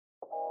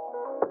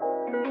Hi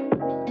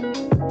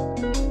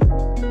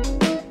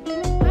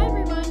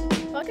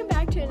everyone! Welcome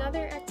back to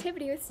another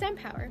activity with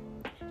STEMpower.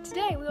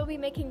 Today we will be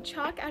making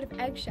chalk out of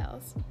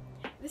eggshells.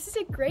 This is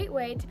a great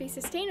way to be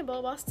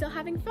sustainable while still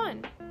having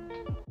fun.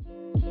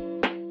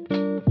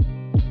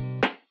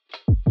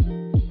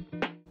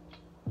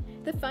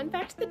 The fun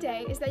fact of the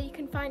day is that you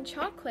can find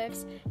chalk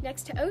cliffs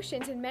next to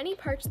oceans in many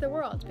parts of the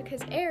world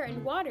because air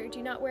and water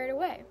do not wear it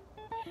away.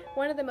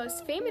 One of the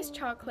most famous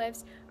chalk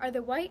cliffs are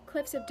the White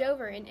Cliffs of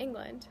Dover in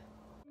England.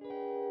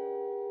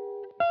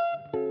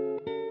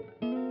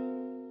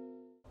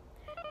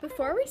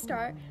 Before we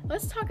start,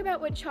 let's talk about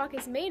what chalk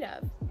is made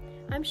of.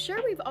 I'm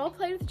sure we've all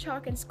played with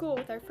chalk in school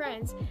with our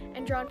friends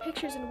and drawn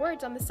pictures and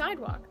words on the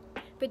sidewalk.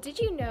 But did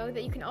you know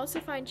that you can also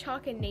find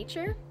chalk in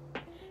nature?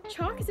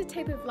 Chalk is a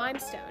type of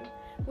limestone,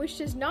 which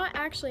does not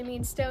actually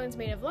mean stones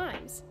made of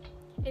limes.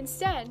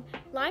 Instead,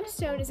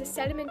 limestone is a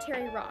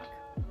sedimentary rock.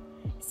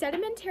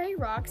 Sedimentary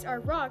rocks are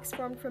rocks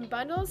formed from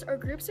bundles or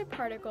groups of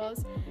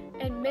particles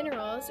and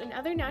minerals and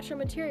other natural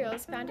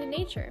materials found in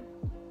nature.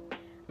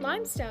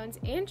 Limestones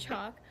and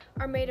chalk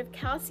are made of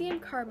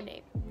calcium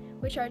carbonate,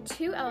 which are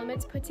two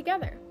elements put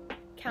together,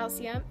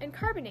 calcium and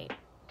carbonate.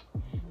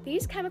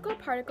 These chemical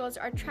particles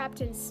are trapped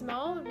in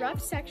small,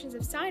 rough sections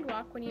of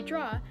sidewalk when you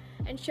draw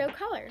and show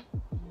color.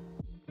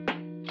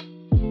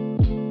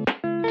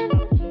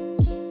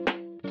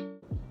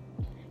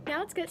 Now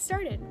let's get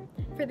started.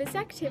 For this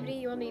activity,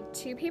 you will need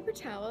 2 paper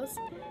towels,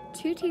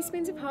 2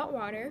 teaspoons of hot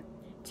water,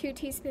 2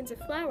 teaspoons of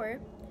flour,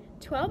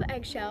 12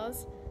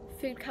 eggshells,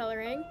 food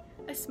coloring,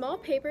 a small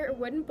paper or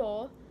wooden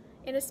bowl,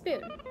 and a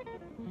spoon.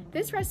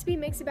 This recipe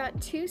makes about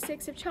 2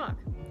 sticks of chalk.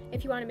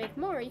 If you want to make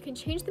more, you can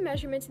change the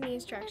measurements in the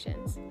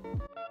instructions.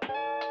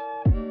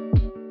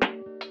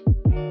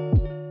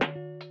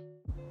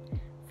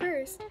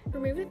 First,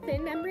 remove the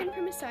thin membrane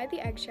from inside the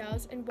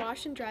eggshells and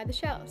wash and dry the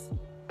shells.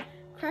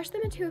 Crush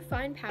them into a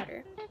fine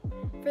powder.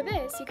 For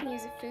this, you can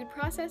use a food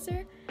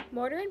processor,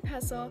 mortar and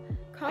pestle,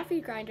 coffee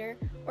grinder,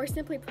 or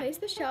simply place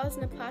the shells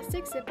in a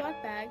plastic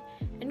Ziploc bag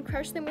and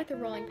crush them with a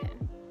rolling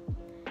pin.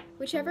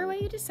 Whichever way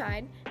you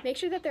decide, make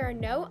sure that there are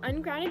no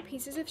ungrounded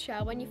pieces of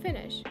shell when you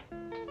finish.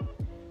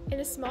 In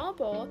a small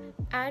bowl,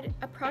 add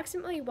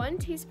approximately 1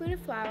 teaspoon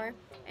of flour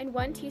and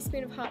 1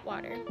 teaspoon of hot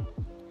water.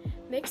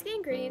 Mix the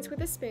ingredients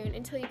with a spoon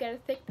until you get a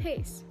thick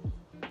paste.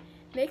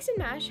 Mix and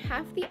mash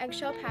half the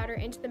eggshell powder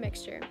into the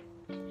mixture.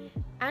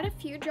 Add a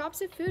few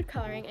drops of food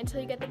coloring until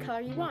you get the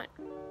color you want.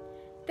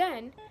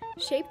 Then,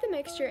 shape the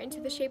mixture into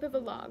the shape of a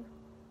log.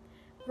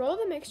 Roll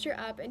the mixture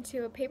up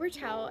into a paper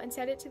towel and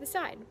set it to the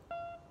side.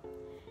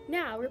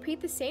 Now,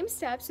 repeat the same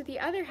steps with the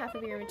other half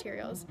of your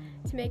materials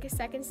to make a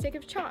second stick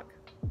of chalk.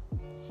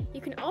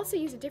 You can also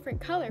use a different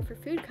color for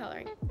food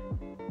coloring.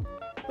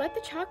 Let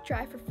the chalk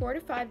dry for 4 to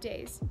 5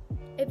 days.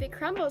 If it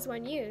crumbles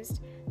when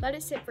used, let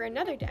it sit for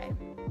another day.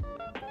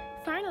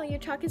 Finally, your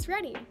chalk is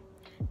ready.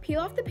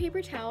 Peel off the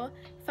paper towel,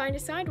 find a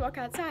sidewalk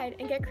outside,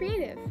 and get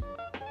creative.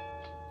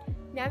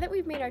 Now that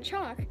we've made our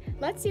chalk,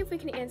 let's see if we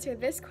can answer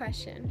this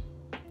question.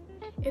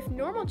 If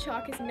normal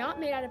chalk is not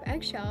made out of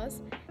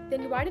eggshells,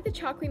 then why did the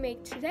chalk we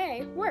make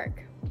today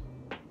work?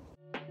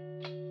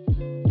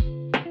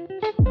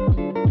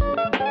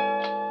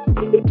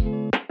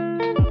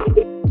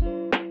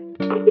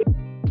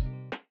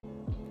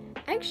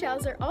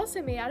 Eggshells are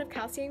also made out of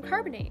calcium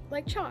carbonate,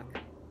 like chalk.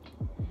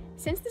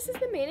 Since this is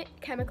the main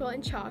chemical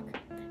in chalk,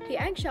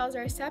 the eggshells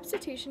are a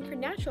substitution for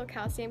natural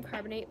calcium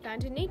carbonate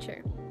found in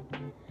nature.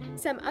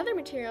 Some other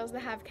materials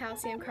that have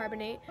calcium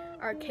carbonate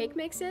are cake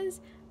mixes,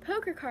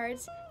 poker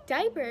cards,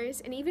 diapers,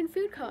 and even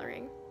food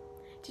coloring.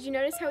 Did you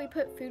notice how we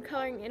put food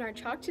coloring in our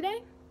chalk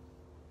today?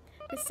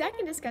 The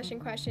second discussion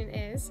question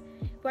is,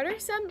 what are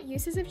some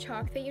uses of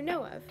chalk that you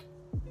know of?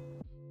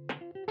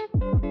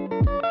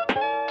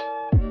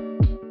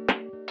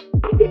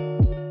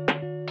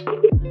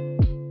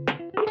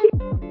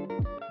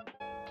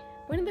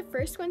 One of the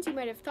first ones you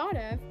might have thought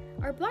of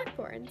are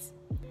blackboards.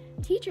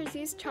 Teachers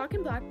use chalk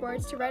and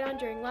blackboards to write on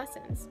during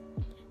lessons.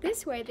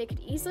 This way, they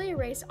could easily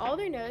erase all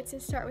their notes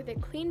and start with a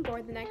clean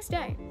board the next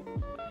day.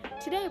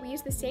 Today, we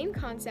use the same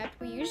concept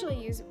we usually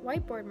use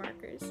whiteboard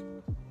markers.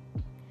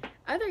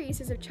 Other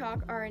uses of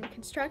chalk are in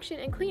construction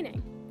and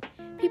cleaning.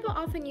 People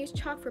often use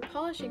chalk for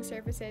polishing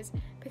surfaces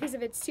because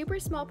of its super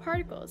small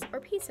particles or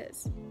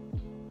pieces.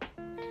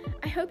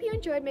 I hope you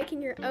enjoyed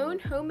making your own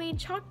homemade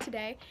chalk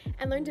today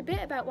and learned a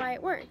bit about why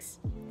it works.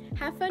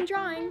 Have fun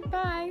drawing!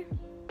 Bye!